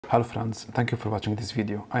Hello friends, thank you for watching this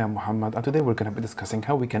video. I am Mohamad and today we're going to be discussing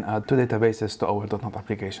how we can add two databases to our .NET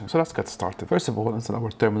application. So let's get started. First of all, inside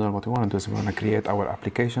our terminal, what we want to do is we want to create our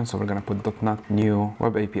application. So we're going to put .NET new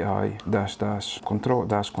web API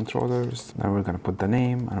controllers. Then we're going to put the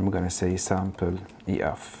name and we're going to say sample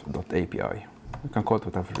ef.api. We can call it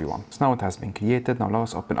whatever we want. So now it has been created. Now let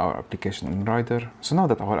us open our application in Rider. So now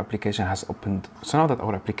that our application has opened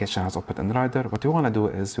in Rider, what we want to do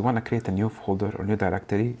is we want to create a new folder or new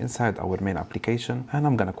directory inside our main application, and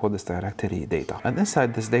I'm going to call this directory data. And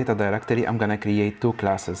inside this data directory, I'm going to create two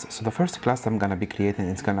classes. So the first class I'm going to be creating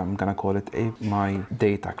is I'm going to call it my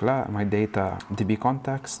data DB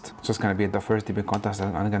context. So it's going to be the first DB context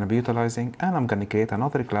that I'm going to be utilizing, and I'm going to create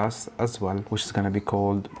another class as well, which is going to be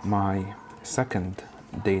called my second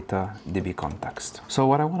data DB context. So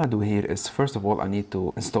what I want to do here is, first of all, I need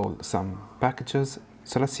to install some packages.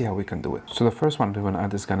 So let's see how we can do it. So the first one we want to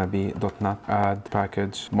add is going to be .NET add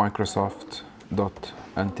package Microsoft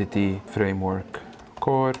entity framework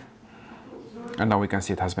core, and now we can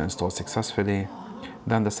see it has been installed successfully.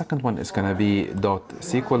 Then the second one is going to be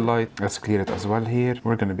 .SQLite. Let's clear it as well here.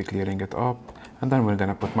 We're going to be clearing it up, and then we're going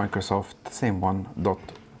to put Microsoft, the same one,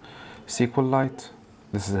 .SQLite.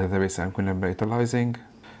 This is the database I'm going to be utilizing.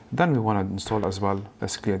 Then we want to install as well.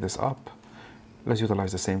 Let's clear this up. Let's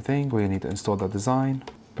utilize the same thing. We need to install the design.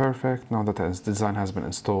 Perfect. Now that the design has been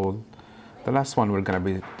installed, the last one we're going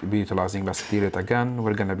to be utilizing, let's clear it again.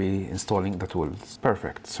 We're going to be installing the tools.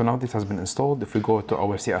 Perfect. So now this has been installed. If we go to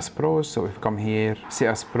our CS Pros, so if we come here,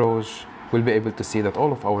 CS Pros, we'll be able to see that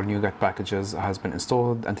all of our NuGet packages has been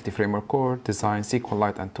installed. Entity Framework Core, Design,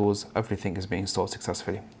 SQLite, and Tools, everything is being installed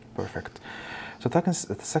successfully. Perfect. So the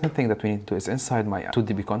second thing that we need to do is inside my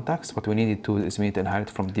 2DB contacts, what we need to do is we need to inherit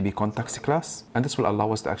from DB contacts class, and this will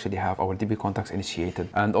allow us to actually have our DB contacts initiated,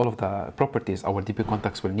 and all of the properties our DB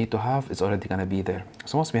contacts will need to have is already going to be there.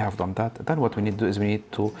 So once we have done that, then what we need to do is we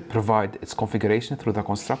need to provide its configuration through the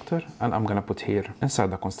constructor, and I'm going to put here inside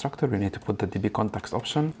the constructor we need to put the DB contacts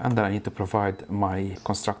option, and then I need to provide my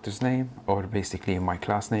constructor's name, or basically my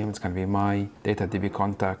class name. It's going to be my data DB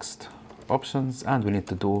context options, and we need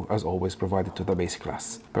to do, as always, provide it to the base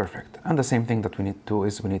class. Perfect. And the same thing that we need to do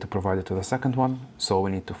is we need to provide it to the second one. So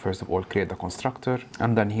we need to first of all create the constructor,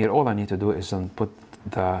 and then here all I need to do is then put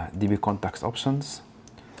the DB context options,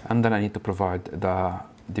 and then I need to provide the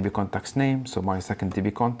DB context name, so my second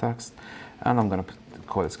DB context, and I'm going to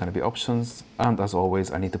call it's going to be options, and as always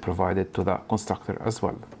I need to provide it to the constructor as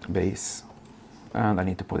well, base, and I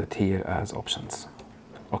need to put it here as options.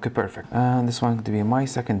 Okay, perfect. And this one to be my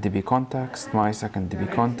second DB context,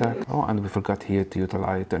 Oh, and we forgot here to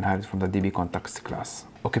inherit from the DB context class.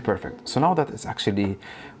 Okay, perfect. So now that it's actually,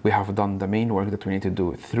 we have done the main work that we need to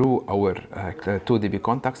do through our two DB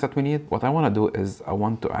contacts that we need. What I want to do is I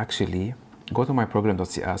want to actually go to my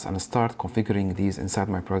program.cs and start configuring these inside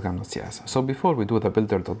my program.cs. So before we do the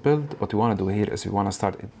builder.build, what we want to do here is we want to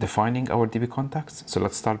start defining our DB contacts. So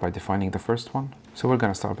let's start by defining the first one. So we're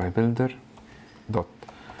going to start by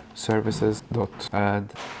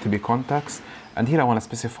builder.services.add DB contacts, and here I want to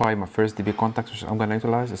specify my first DB context, which I'm going to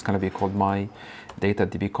utilize. It's going to be called my data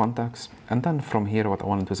DB contacts, and then from here what I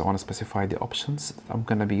want to do is I want to specify the options that I'm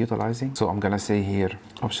going to be utilizing. So I'm going to say here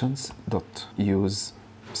options.use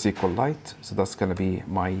SQLite, so that's going to be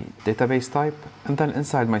my database type, and then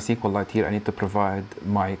inside my SQLite here I need to provide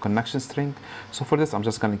my connection string. So for this I'm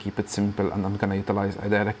just going to keep it simple, and I'm going to utilize I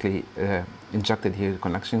directly injected here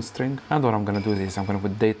connection string, and what I'm going to do is I'm going to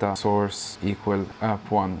put data source equal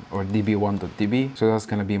app1 or db1.db. so that's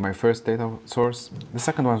going to be my first data source. The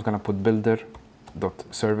second one is going to put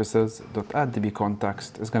builder.services.add DB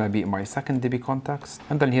context is going to be my second DB context,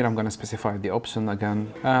 and then here I'm going to specify the option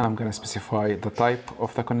again, and I'm going to specify the type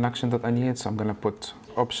of the connection that I need. So I'm going to put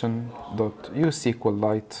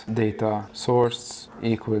option.useSQLite data source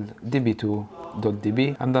equal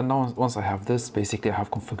db2.db, and then now once I have this, basically I have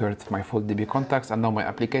configured my full DB contacts, and now my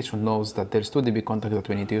application knows that there's two DB contacts that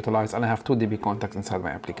we need to utilize, and I have two DB contacts inside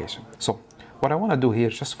my application. So what I want to do here,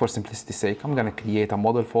 just for simplicity's sake, I'm going to create a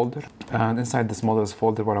model folder, and inside this models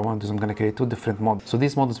folder what I want to do is I'm going to create two different models. So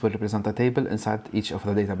these models will represent a table inside each of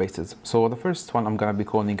the databases. So the first one I'm going to be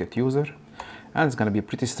calling it user, and it's going to be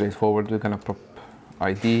pretty straightforward. We're going to prop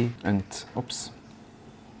ID and oops,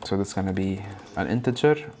 so that's going to be an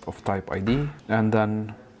integer of type ID, and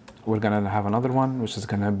then we're going to have another one which is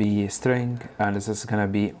going to be string, and this is going to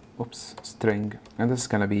be string, and this is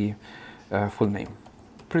going to be full name.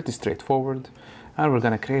 Pretty straightforward. And we're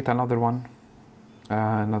going to create another one,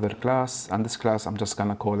 another class, and this class I'm just going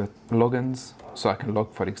to call it logins, so I can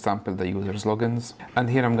log, for example, the user's logins. And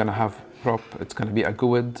here I'm going to have prop, it's going to be a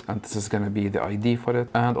GUID, and this is going to be the ID for it.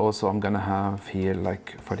 And also I'm going to have here,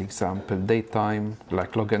 like, for example, date time,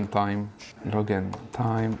 like login time,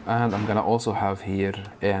 and I'm going to also have here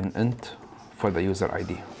an int for the user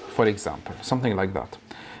ID, for example, something like that.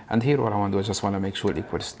 And here what I want to do is just want to make sure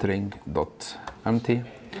equals string dot empty.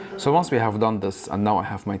 So once we have done this, and now I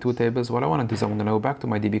have my two tables, what I want to do is I'm going to go back to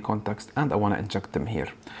my DB context and I want to inject them here.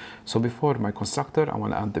 So before my constructor, I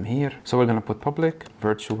want to add them here. So we're going to put public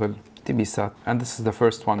virtual DB set, and this is the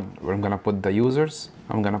first one where I'm going to put the users.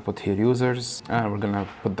 I'm going to put here users, and we're going to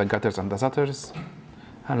put the getters and the setters.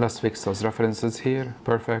 And let's fix those references here.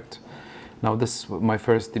 Perfect. Now this, my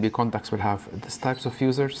first DB context will have this types of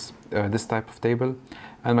users, this type of table.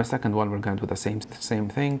 And my second one, we're going to do the same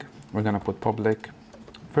thing. We're going to put public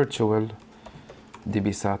virtual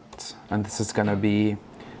DB set, and this is going to be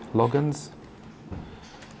logins.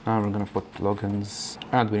 And we're going to put logins,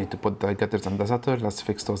 and we need to put the getters and the setter. Let's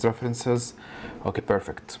fix those references. Okay,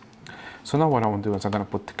 perfect. So now what I want to do is I'm going to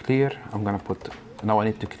put clear. Now I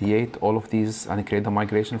need to create all of these and create the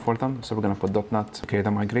migration for them. So we're going to put .NET create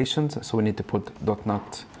the migrations. So we need to put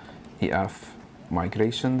 .NET EF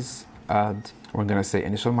migrations, add, we're going to say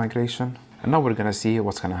initial migration. And now we're going to see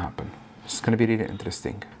what's going to happen. It's going to be really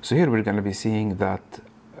interesting. So here we're going to be seeing that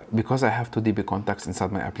because I have two DB contacts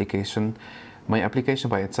inside my application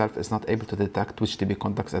by itself is not able to detect which DB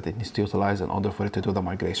contacts that it needs to utilize in order for it to do the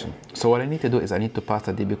migration. So what I need to do is I need to pass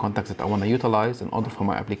the DB contacts that I want to utilize in order for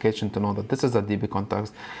my application to know that this is the DB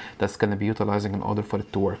contacts that's going to be utilizing in order for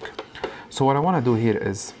it to work. So what I want to do here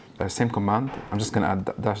is the same command. I'm just going to add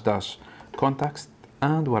 -- context.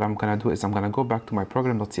 And what I'm going to do is I'm going to go back to my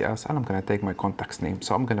program.cs and I'm going to take my context name.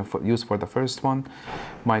 So I'm going to use for the first one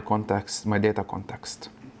my context, my data context.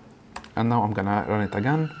 And now I'm going to run it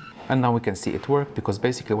again. And now we can see it work, because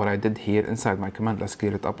basically what I did here inside my command, let's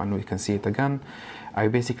clear it up and we can see it again. I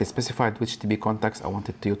basically specified which DB contacts I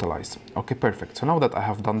wanted to utilize. Okay, perfect. So now that I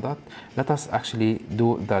have done that, let us actually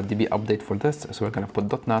do the DB update for this. So we're going to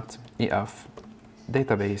put .NET EF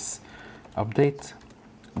database update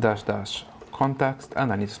 -- context,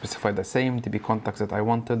 and I need to specify the same DB contacts that I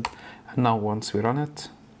wanted. And now once we run it,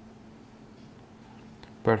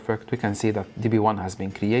 perfect, we can see that DB1 has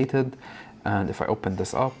been created. And if I open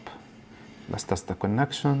this up, let's test the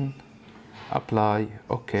connection, apply,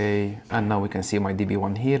 okay, and now we can see my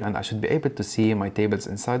DB1 here, and I should be able to see my tables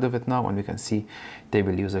inside of it now, and we can see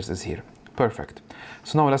table users is here. Perfect.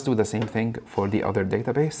 So now let's do the same thing for the other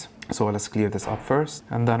database. So let's clear this up first,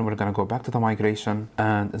 and then we're going to go back to the migration,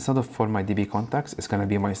 and instead of for my DB contacts, it's going to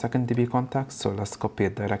be my second DB contact. So let's copy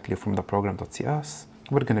it directly from the program.cs.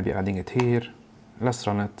 We're going to be adding it here. Let's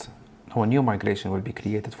run it. Now a new migration will be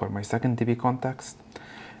created for my second DB context.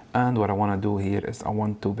 And what I want to do here is I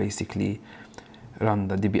want to basically run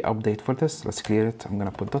the DB update for this. Let's clear it. I'm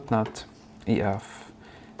going to put .NET EF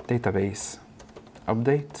database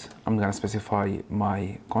update. I'm going to specify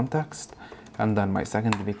my context and then my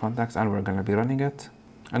second DB context, and we're going to be running it.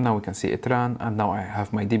 And now we can see it ran, and now I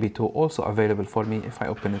have my DB2 also available for me. If I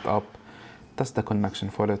open it up, test the connection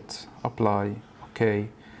for it, apply, okay,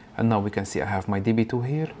 and now we can see I have my DB2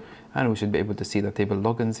 here. And we should be able to see the table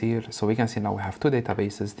logins here. So we can see now we have two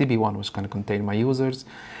databases, DB1 which is going to contain my users,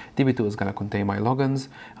 DB2 is going to contain my logins,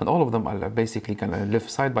 and all of them are basically going to live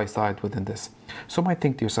side by side within this. So you might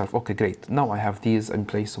think to yourself, okay, great, now I have these in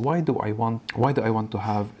place. Why do I want to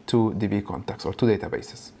have two DB contacts or two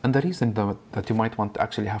databases? And the reason that you might want to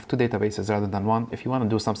actually have two databases rather than one, if you want to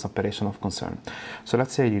do some separation of concern. So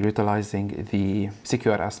let's say you're utilizing the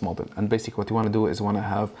CQRS model, and basically what you want to do is you want to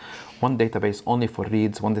have one database only for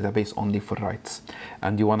reads, one database only for writes.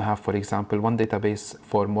 And you want to have, for example, one database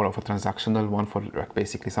for more of a transactional, one for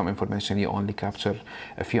basically some information you only capture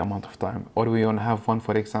a few amount of time. Or we want to have one,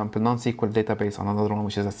 for example, non-SQL database, and another one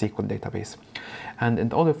which is a SQL database. And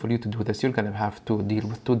in order for you to do this, you're going to have to deal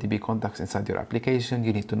with two DB contacts inside your application.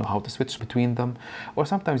 You need to know how to switch between them. Or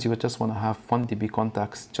sometimes you would just want to have one DB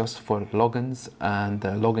contacts just for logins and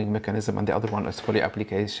logging mechanism, and the other one is for your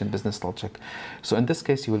application business logic. So in this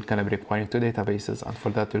case, you will kind of requiring two databases, and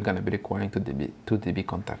for that you're going to be requiring two DB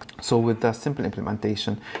contacts. So with the simple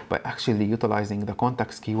implementation, by actually utilizing the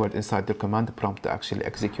contacts keyword inside the command prompt to actually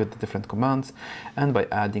execute the different commands, and by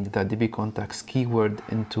adding the DB contacts keyword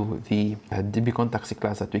into the DB contacts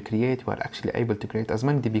class that we create, we are actually able to create as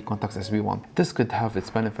many DB contacts as we want. This could have its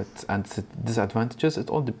benefits and disadvantages. It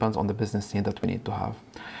all depends on the business need that we need to have.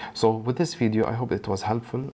 So with this video, I hope it was helpful.